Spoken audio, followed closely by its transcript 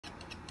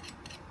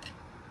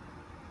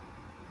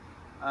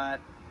Uh,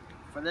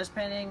 for this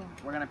painting,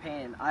 we're gonna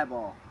paint an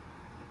eyeball,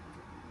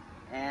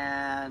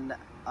 and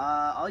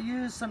I'll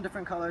use some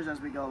different colors as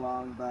we go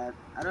along, but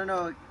I don't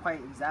know quite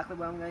exactly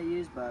what I'm gonna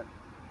use, but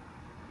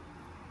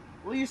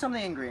we'll use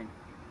something in green.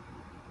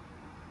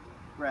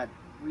 Red.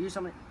 We'll use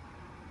something.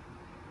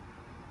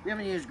 We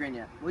haven't used green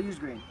yet. We'll use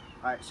green.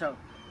 Alright, so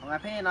I'm gonna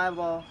paint an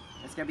eyeball.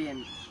 It's gonna be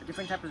in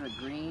different types of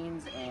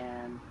greens,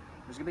 and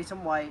there's gonna be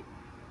some white,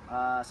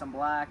 some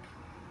black.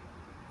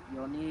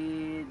 You'll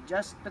need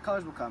just the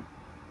colors will come.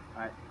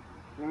 Alright,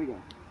 here we go.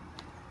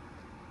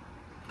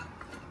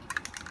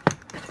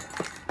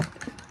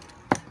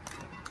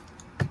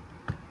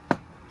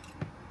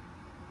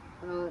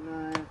 Palette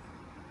knife.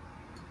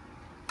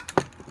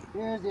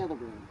 Here's the other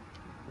green.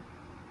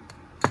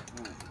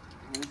 Alright,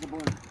 here's the blue.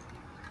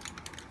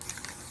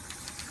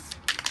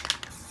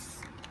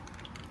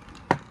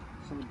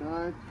 Some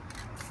dark.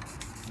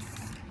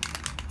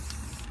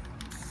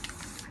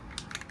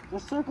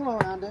 Just circle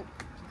around it.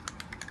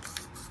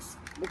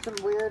 Make some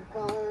weird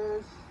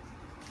colors.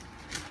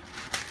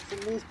 Some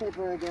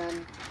newspaper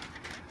again.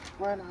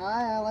 For an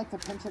eye, I like to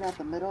pinch it at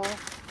the middle.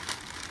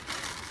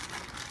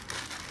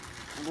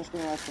 I'm just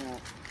going like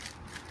that.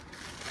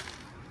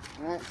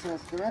 Alright, so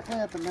it's directly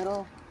at the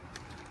middle.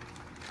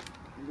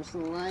 And just a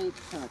light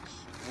touch.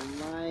 A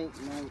light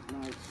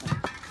touch.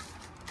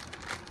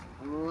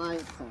 A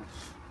light touch.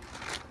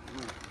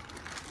 Right.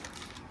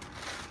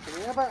 So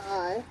we have our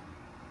eye.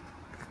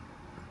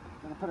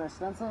 I'm going to put our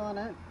stencil on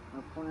it.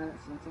 Our planet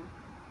stencil.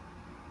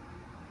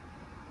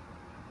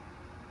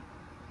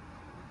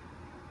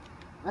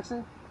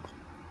 Actually,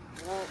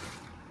 well,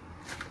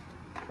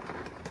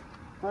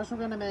 first we're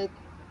going to make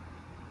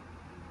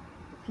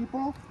the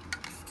pupil.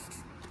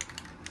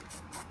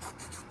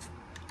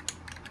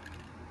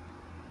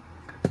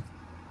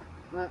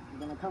 Right, we're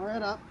going to cover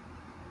it up.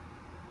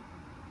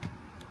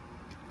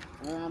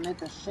 We're going to make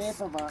the shape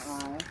of our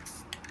eye.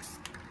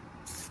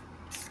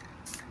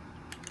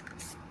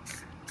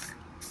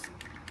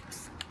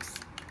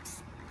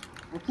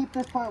 We'll keep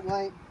this part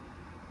white.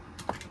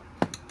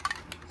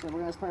 So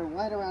we're going to spray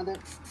white around it.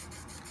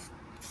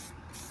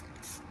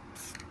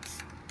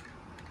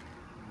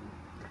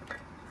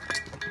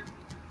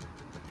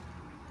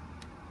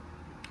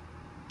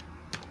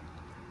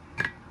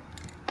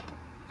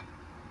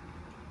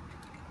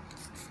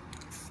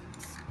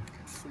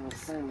 So we'll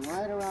spray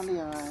white around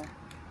the eye.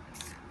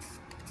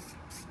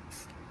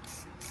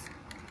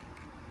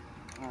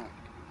 Alright.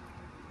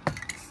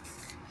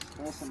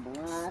 Spray some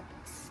black.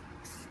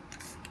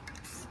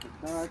 Make it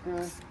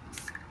darker.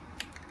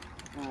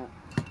 Alright.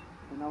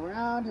 And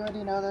around, you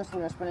already know this,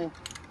 we're going to spray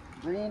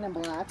green and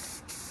black.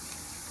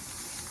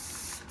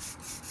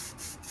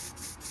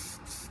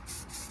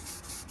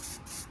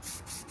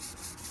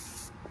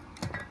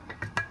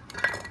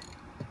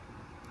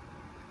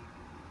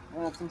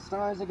 Add some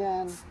stars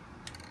again.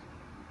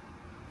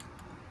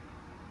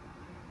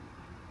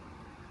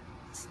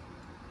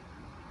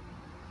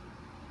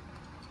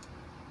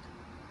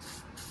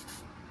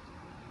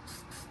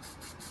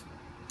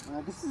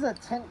 This is a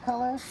tint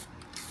color.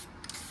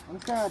 I'm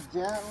just going to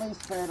gently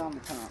spray it on the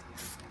top.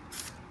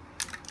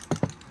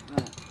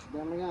 Alright,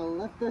 then we're going to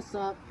lift this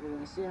up. We're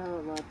going to see how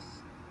it looks.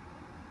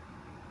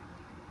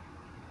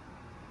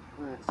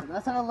 Alright, so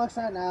that's how it looks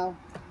right now.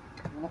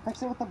 I'm going to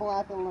fix it with the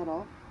black a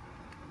little.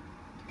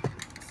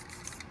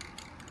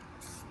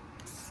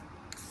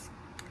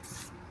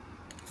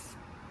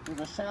 There's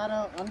a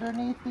shadow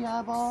underneath the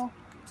eyeball.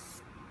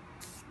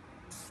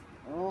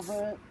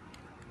 Over it.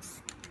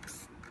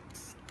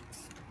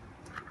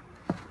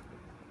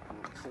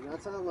 So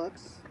that's how it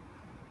looks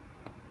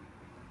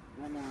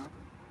right now.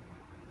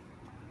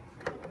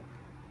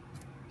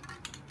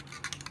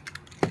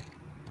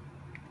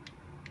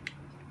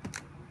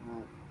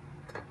 Alright.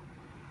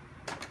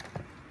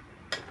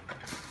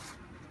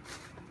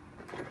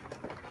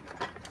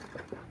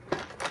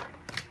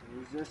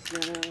 Use your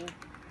center.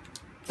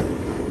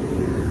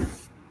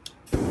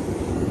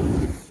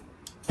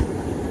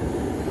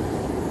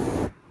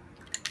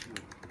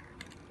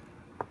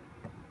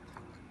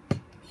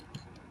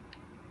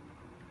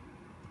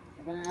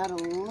 I'm going to add a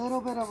little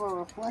bit of a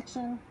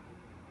reflection.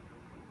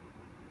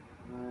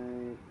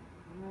 Right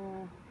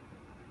there.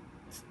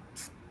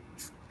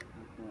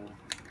 Okay.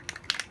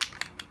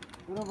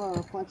 A little bit of a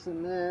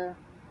reflection there.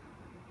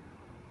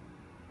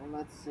 And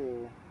let's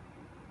see.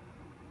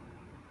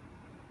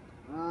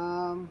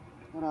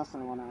 What else do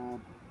I want to add?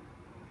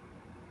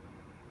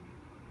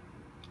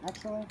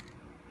 Actually,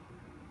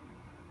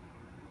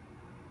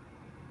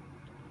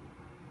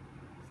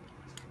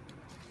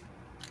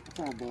 let's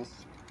add this.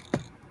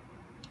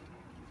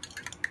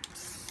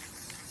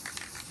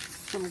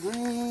 Some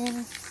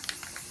green.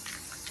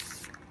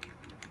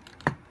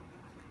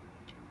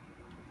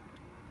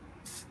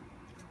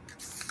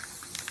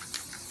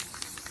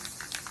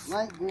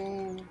 Light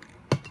green.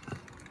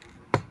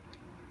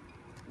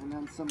 And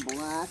then some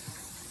black.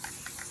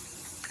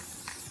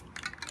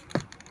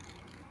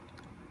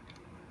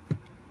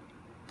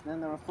 Then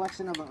the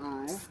reflection of an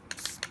eye.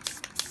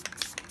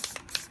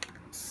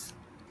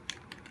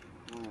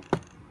 Right.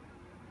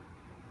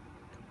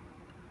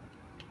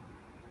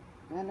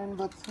 And in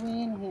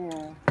between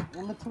here,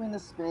 in between the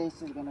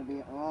space is going to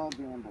be all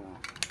green and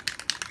black.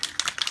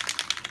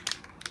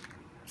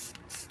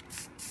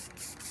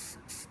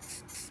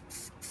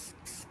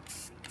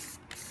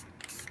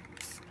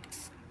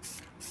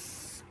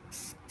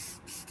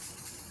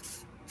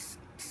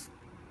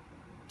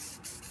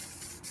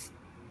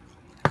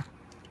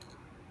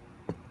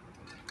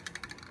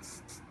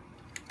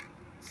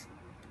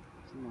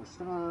 Some more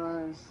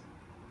stars.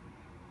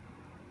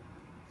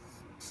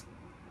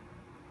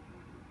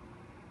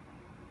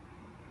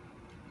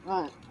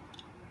 Alright.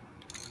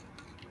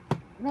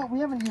 No, we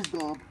haven't used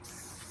gold.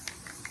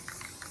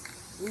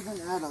 We can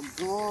add a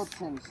gold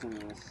tinge to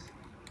this.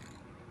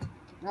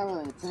 Not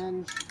really a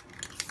tinge.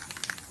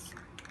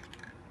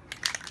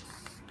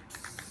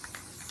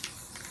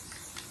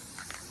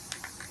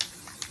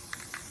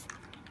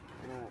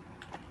 Alright.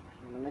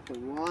 I'm gonna make the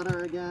water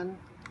again.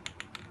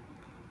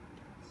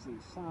 See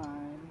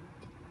sign.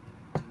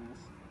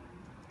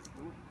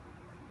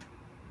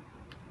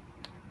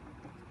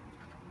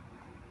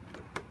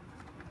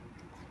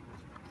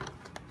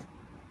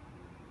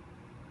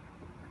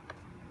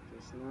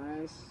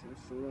 Nice and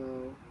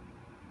slow.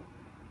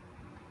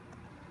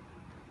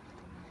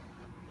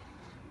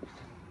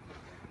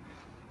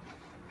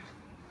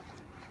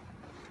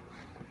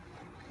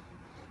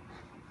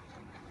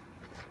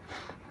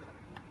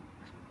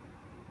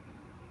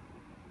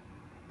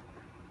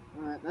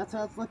 Alright, that's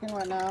how it's looking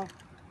right now.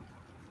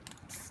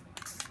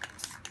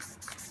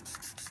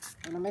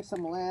 I'm gonna make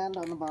some land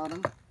on the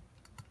bottom.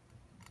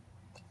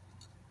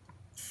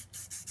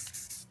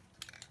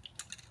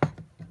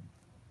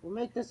 We'll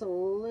make this a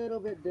little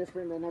bit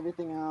different than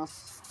everything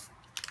else.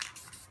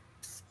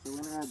 So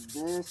we're gonna add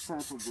this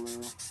type of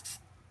blue.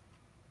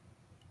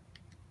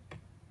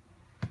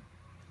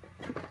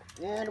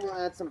 And we'll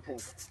add some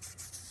pink.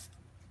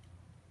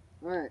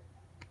 Alright,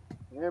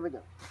 there we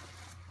go.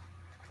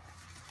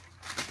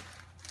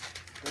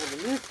 Grab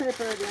the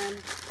newspaper again.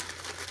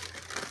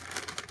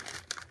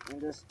 And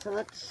just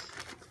touch.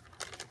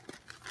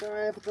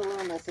 Sorry if it's a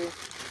little messy.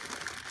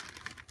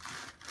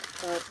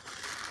 Touch.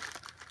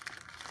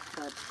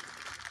 Touch.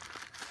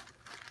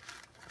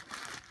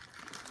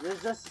 This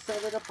is just to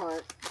set it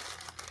apart.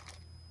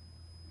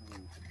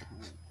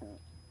 Okay.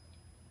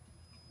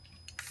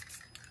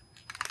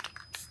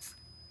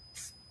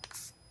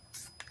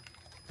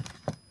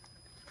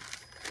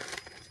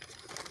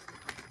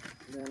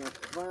 Then a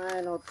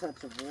final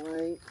touch of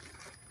white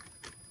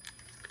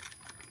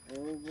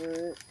over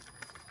it.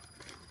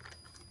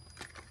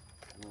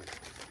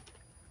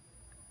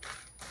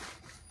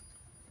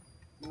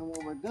 Now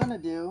what we're gonna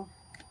do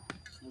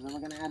is then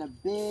we're gonna add a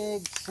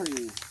big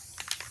tree.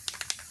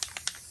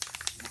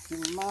 A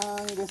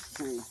humongous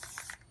tree.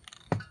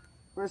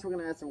 First we're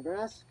gonna add some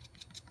grass.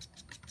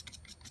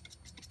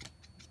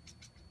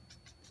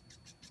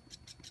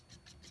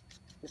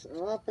 Just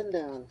up and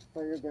down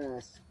for your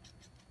grass.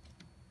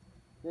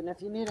 Then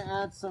if you need to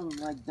add some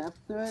like depth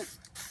to it,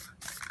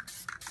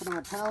 put a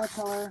metallic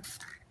color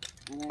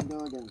and then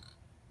go again.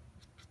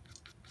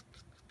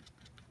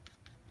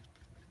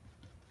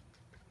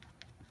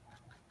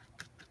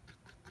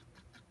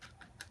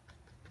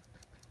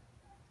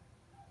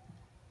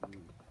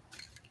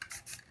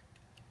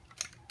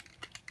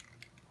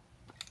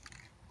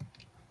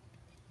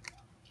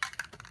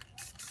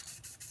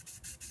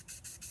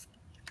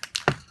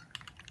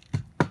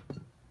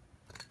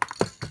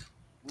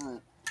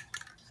 Alright,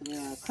 so we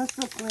are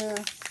crystal clear,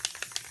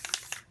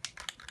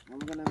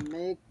 and we're going to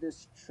make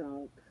this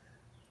trunk,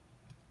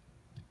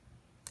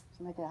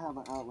 to make it have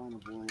an outline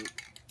of white.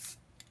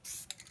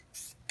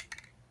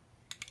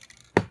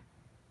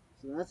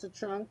 So that's a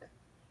trunk.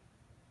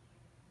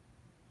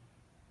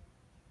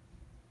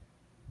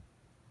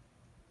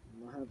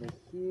 And we'll have a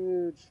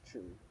huge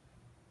tree.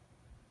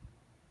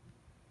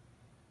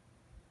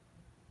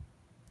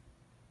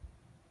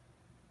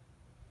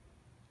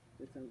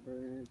 Different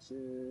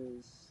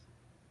branches.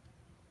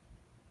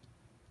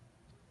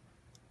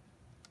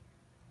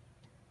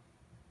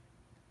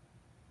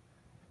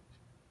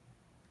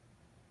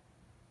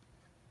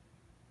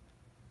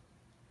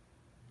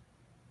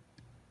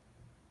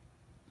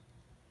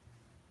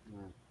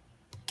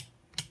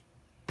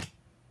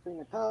 Bring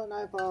the palette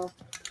knife off.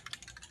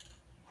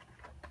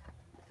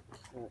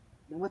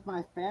 And with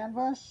my fan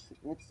brush,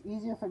 it's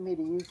easier for me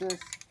to use this.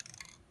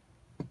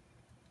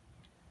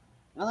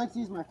 I like to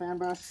use my fan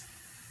brush.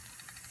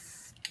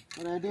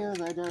 What I do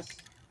is I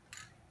just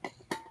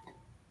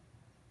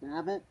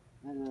dab it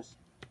and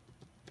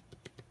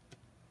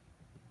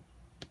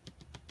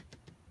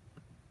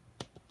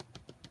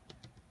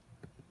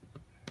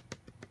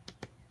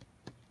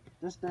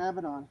just dab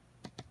it on.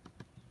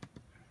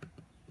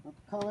 Let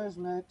the colors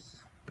mix.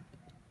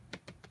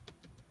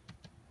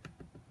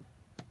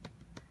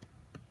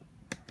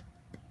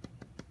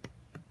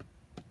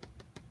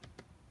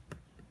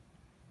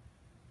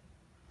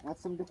 Add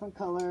some different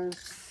colors.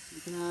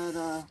 You can add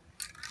a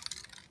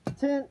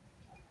tint.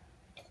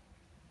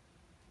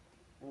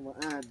 And we'll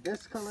add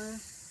this color.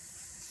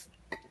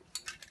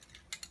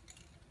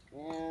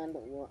 And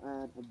we'll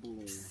add a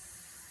blue.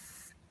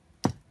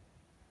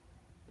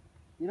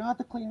 You don't have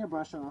to clean your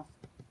brush off.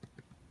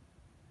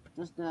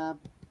 Just dab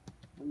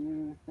where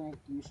you think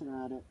you should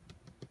add it.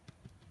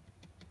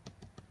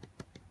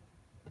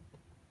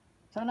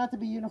 Try not to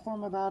be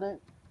uniform about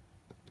it.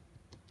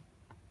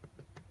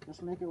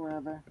 Just make it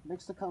wherever.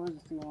 Mix the colors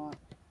if you want.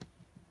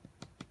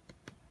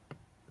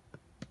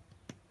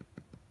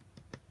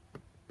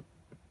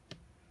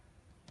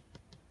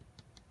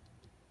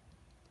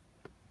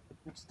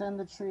 Extend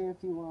the tree if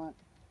you want.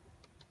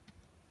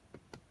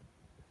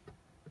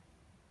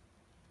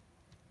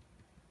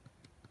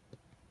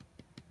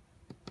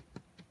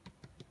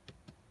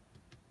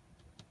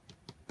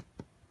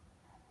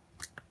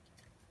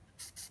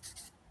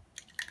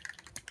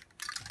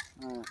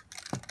 Alright.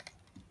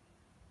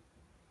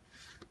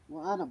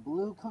 We'll add a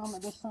blue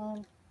comet this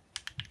time.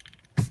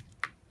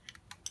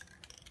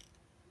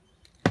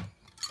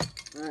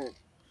 Alright.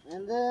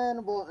 And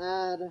then we'll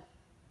add,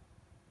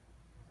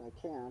 if I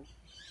can,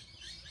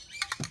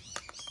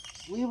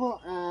 we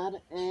will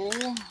add a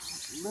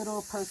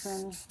little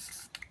person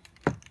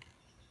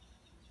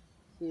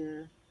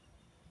here.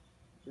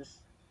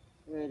 Just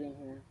waiting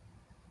here.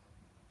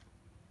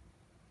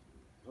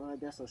 Well, I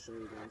guess I'll show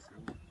you guys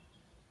now.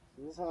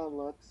 So this is how it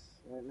looks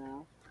right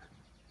now.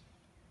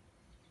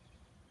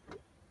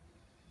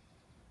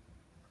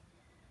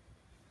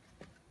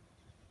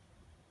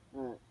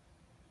 Alright.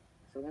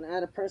 So we're going to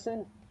add a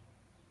person.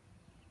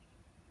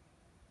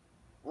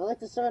 I like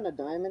to start in a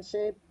diamond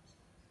shape.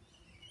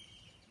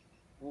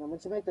 And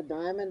once you make the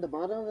diamond, the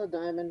bottom of the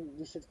diamond,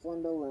 you should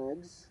form the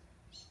legs.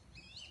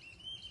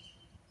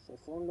 So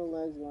form the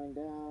legs going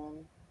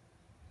down.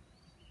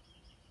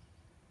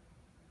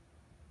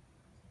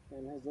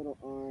 And his little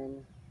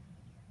arm.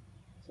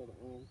 So the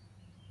arm.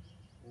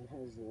 And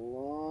his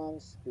long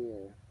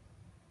spear.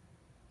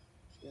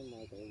 Just give him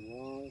like a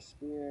long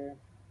spear.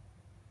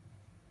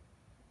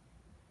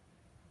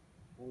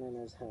 And then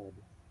his head.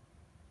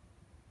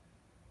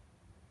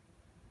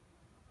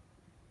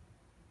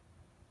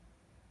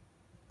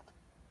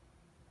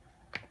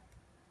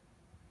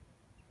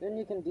 Then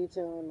you can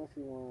detail him if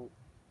you want.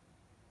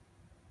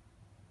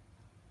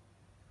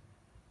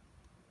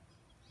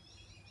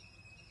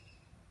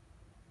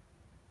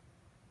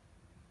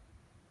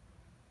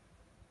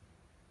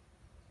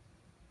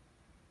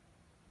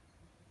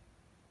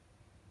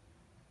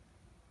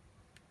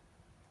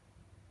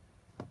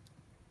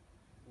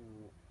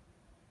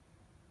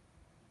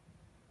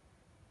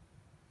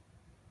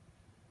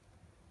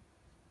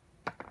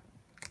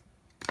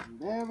 And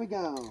there we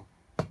go.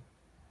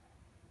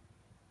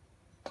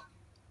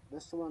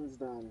 This one's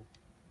done.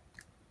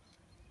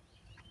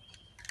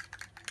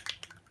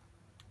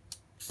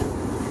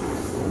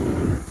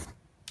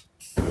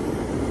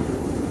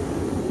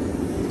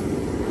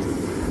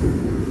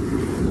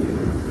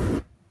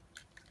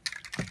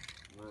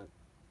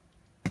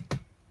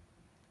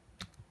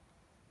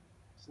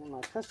 So my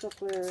crystal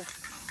clear,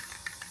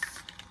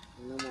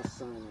 and then we'll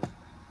sign it.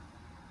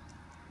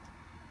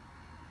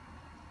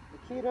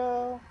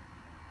 Aikido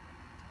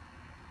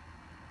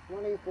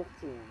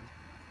 2015.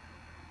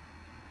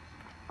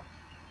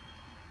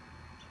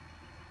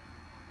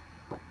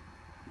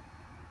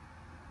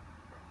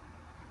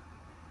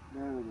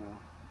 There we go.